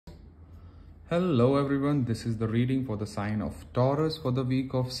Hello everyone, this is the reading for the sign of Taurus for the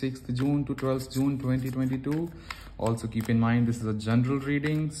week of 6th June to 12th June 2022. Also keep in mind this is a general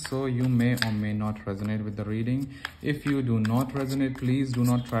reading, so you may or may not resonate with the reading. If you do not resonate, please do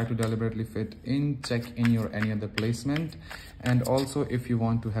not try to deliberately fit in. Check in your any other placement. And also if you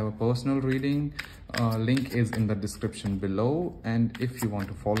want to have a personal reading, link is in the description below. And if you want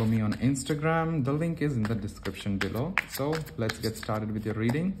to follow me on Instagram, the link is in the description below. So let's get started with your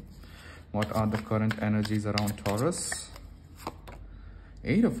reading. What are the current energies around Taurus?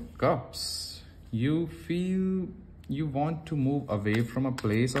 8 of Cups. You feel you want to move away from a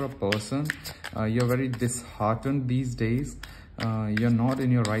place or a person. You're very disheartened these days. You're not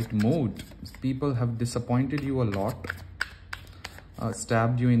in your right mood. People have disappointed you a lot.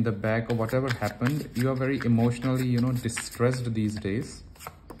 Stabbed you in the back or whatever happened. You are very emotionally, distressed these days.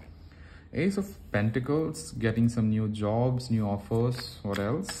 Ace of Pentacles. Getting some new jobs, new offers. What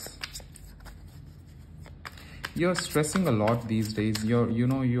else? You're stressing a lot these days.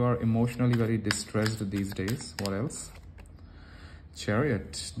 You are emotionally very distressed these days. What else?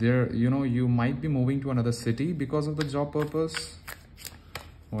 Chariot. You might be moving to another city because of the job purpose.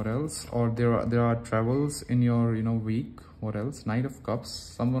 What else? Or there are travels in your week. What else? Knight of Cups.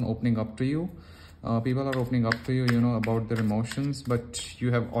 Someone opening up to you. People are opening up to you, about their emotions, but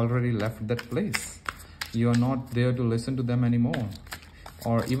you have already left that place. You are not there to listen to them anymore.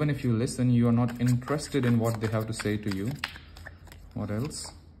 Or even if you listen, you are not interested in what they have to say to you. What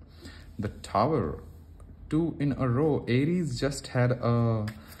else? The Tower. 2 in a row. Aries just had a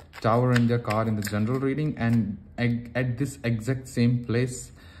Tower in their card in the general reading, and at this exact same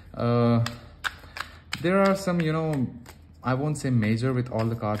place, there are some, I won't say major with all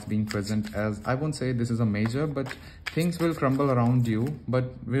the cards being present, as I won't say this is a major, but things will crumble around you,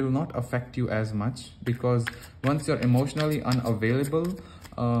 but will not affect you as much, because once you're emotionally unavailable,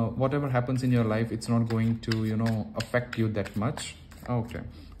 whatever happens in your life, it's not going to, affect you that much. Okay,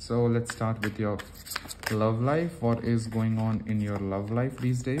 so let's start with your love life. What is going on in your love life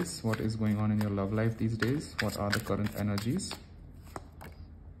these days? What is going on in your love life these days? What are the current energies?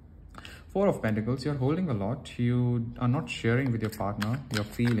 4 of Pentacles. You're holding a lot. You are not sharing with your partner your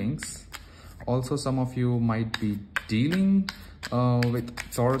feelings. Also, some of you might be dealing with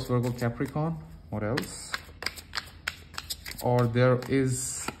Taurus, Virgo, Capricorn. What else? Or there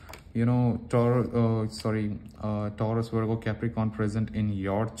is, Taurus, Virgo, Capricorn present in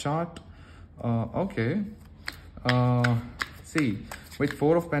your chart. Okay. See, with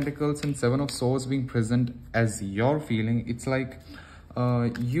 4 of Pentacles and 7 of Swords being present as your feeling, it's like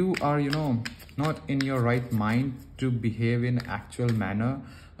you are, not in your right mind to behave in actual manner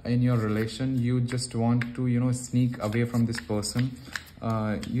in your relation. You just want to, sneak away from this person.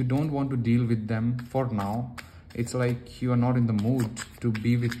 You don't want to deal with them for now. It's like you are not in the mood to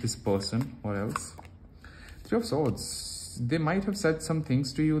be with this person. What else? 3 of Swords. They might have said some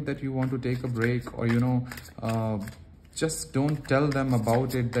things to you that you want to take a break, or, just don't tell them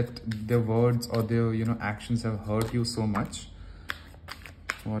about it, that their words or their, actions have hurt you so much.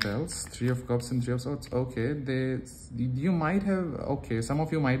 What else? 3 of Cups and 3 of Swords. Okay, you might have, some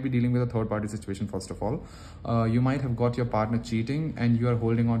of you might be dealing with a third party situation. First of all, you might have got your partner cheating, and you are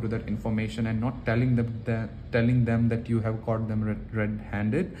holding on to that information and not telling them that you have caught them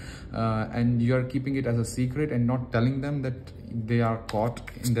red-handed, and you are keeping it as a secret and not telling them that they are caught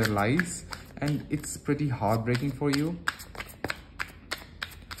in their lies, and it's pretty heartbreaking for you.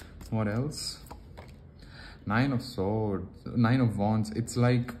 What else? 9 of Swords, 9 of Wands. It's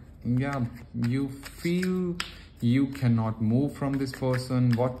like, yeah, you feel you cannot move from this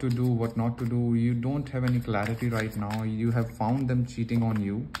person, what to do, what not to do. You don't have any clarity right now. You have found them cheating on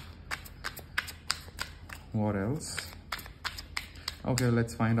you. What else? Okay,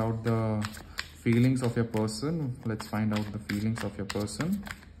 let's find out the feelings of your person. Let's find out the feelings of your person.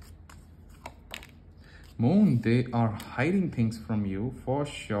 Moon, they are hiding things from you for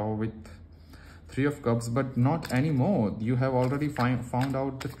sure with 3 of Cups, but not anymore. You have already found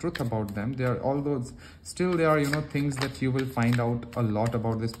out the truth about them. There are all those, still there are, things that you will find out a lot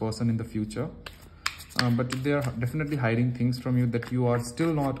about this person in the future. But they are definitely hiding things from you that you are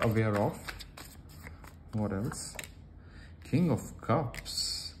still not aware of. What else? King of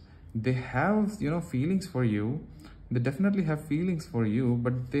Cups. They have, feelings for you. They definitely have feelings for you,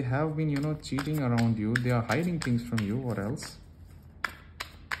 but they have been, cheating around you. They are hiding things from you. What else?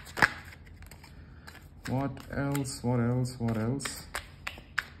 What else? What else? What else?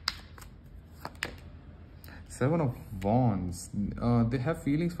 7 of Wands. They have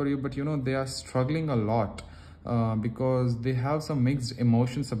feelings for you, but they are struggling a lot because they have some mixed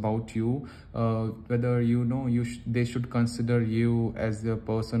emotions about you, whether they should consider you as their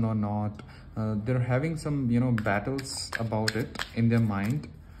person or not. They're having some battles about it in their mind.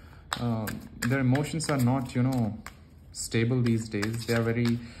 Their emotions are not stable these days. They are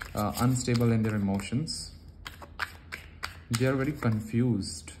very unstable in their emotions. They are very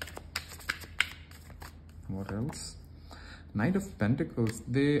confused. What else? Knight of Pentacles.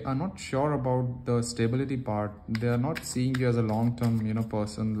 They are not sure about the stability part. They are not seeing you as a long-term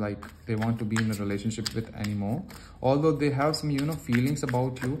person like they want to be in a relationship with anymore. Although they have some feelings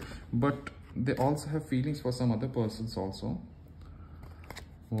about you, but they also have feelings for some other persons also.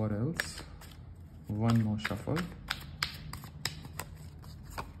 What else? One more shuffle.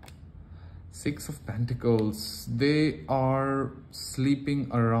 Six of Pentacles. They are sleeping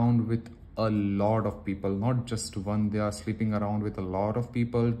around with a lot of people, not just one. They are sleeping around with a lot of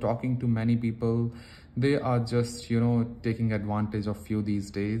people, talking to many people. They are just taking advantage of you these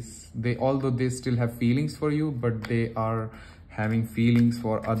days. Although they still have feelings for you, but they are having feelings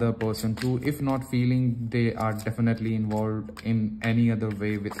for other person too. If not feeling, they are definitely involved in any other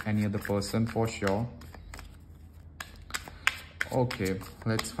way with any other person for sure. Okay,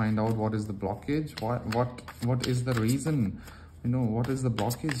 let's find out what is the blockage. What is the reason? What is the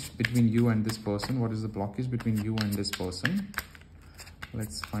blockage between you and this person? What is the blockage between you and this person?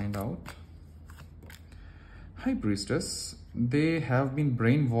 Let's find out. High Priestess. They have been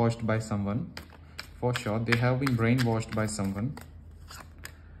brainwashed by someone. For sure, they have been brainwashed by someone.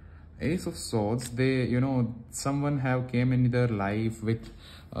 Ace of Swords. They, someone have came in their life with,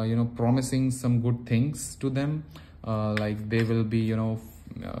 promising some good things to them. Like they will be,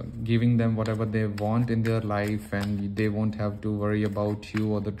 giving them whatever they want in their life, and they won't have to worry about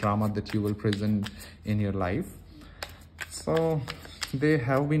you or the drama that you will present in your life. So they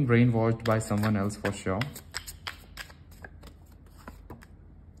have been brainwashed by someone else for sure.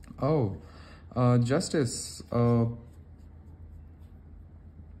 Oh, Justice.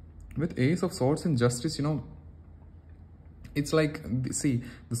 With Ace of Swords and Justice, it's like, see,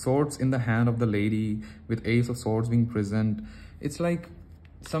 the swords in the hand of the lady with Ace of Swords being present. It's like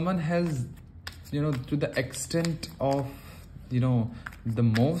someone has, to the extent of, the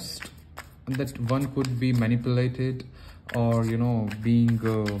most that one could be manipulated or, being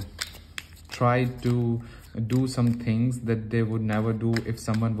tried to do some things that they would never do if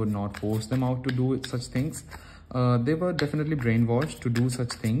someone would not force them out to do such things. They were definitely brainwashed to do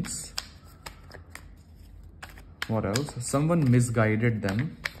such things. What else? Someone misguided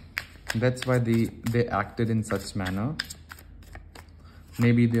them. That's why they acted in such manner.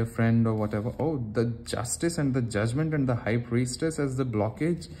 Maybe their friend or whatever. Oh, the Justice and the Judgment and the High Priestess as the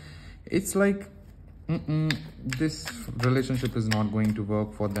blockage. It's like, this relationship is not going to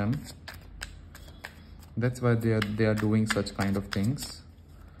work for them. That's why they are doing such kind of things.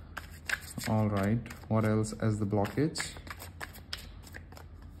 All right. What else as the blockage?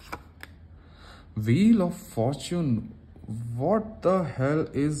 Wheel of Fortune. What the hell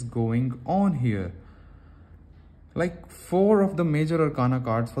is going on here? Like 4 of the major arcana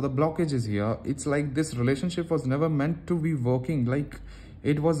cards for the blockages here. It's like this relationship was never meant to be working. Like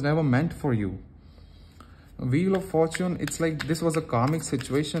it was never meant for you. Wheel of Fortune, it's like this was a karmic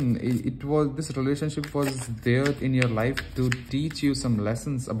situation. This relationship was there in your life to teach you some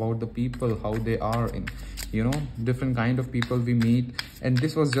lessons about the people, how they are, in different kind of people we meet, and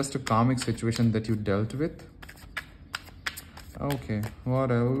this was just a karmic situation that you dealt with. Okay,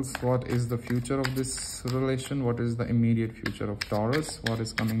 what else? What is the future of this relation? What is the immediate future of Taurus? What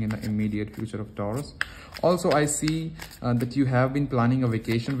is coming in the immediate future of Taurus? Also, I see that you have been planning a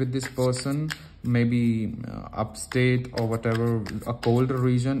vacation with this person, maybe upstate or whatever, a colder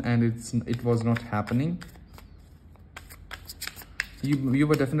region, and it was not happening. You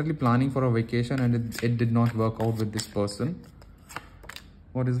were definitely planning for a vacation, and it did not work out with this person.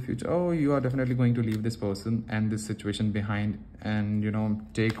 What is the future? Oh, you are definitely going to leave this person and this situation behind, and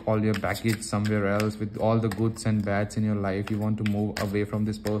take all your baggage somewhere else with all the goods and bads in your life. You want to move away from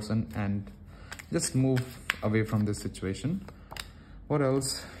this person and just move away from this situation. What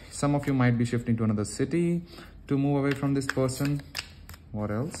else? Some of you might be shifting to another city to move away from this person.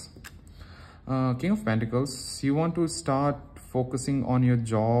 What else? King of Pentacles. You want to start focusing on your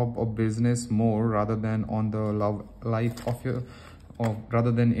job or business more rather than on the love life of your, or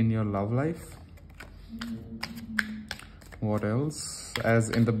rather than in your love life. What else? As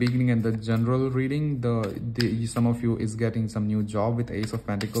in the beginning and the general reading, some of you is getting some new job with Ace of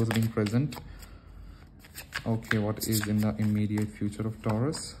Pentacles being present. Okay, what is in the immediate future of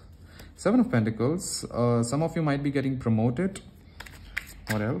Taurus? 7 of Pentacles. Some of you might be getting promoted.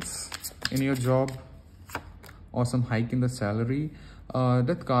 What else? In your job. awesome hike in the salary.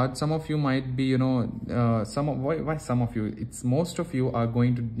 That card, some of you might be, why some of you, it's most of you are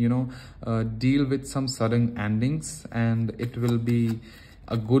going to, deal with some sudden endings, and it will be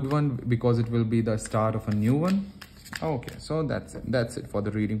a good one because it will be the start of a new one. Okay, so that's it for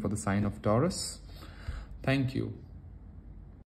the reading for the sign of Taurus. Thank you.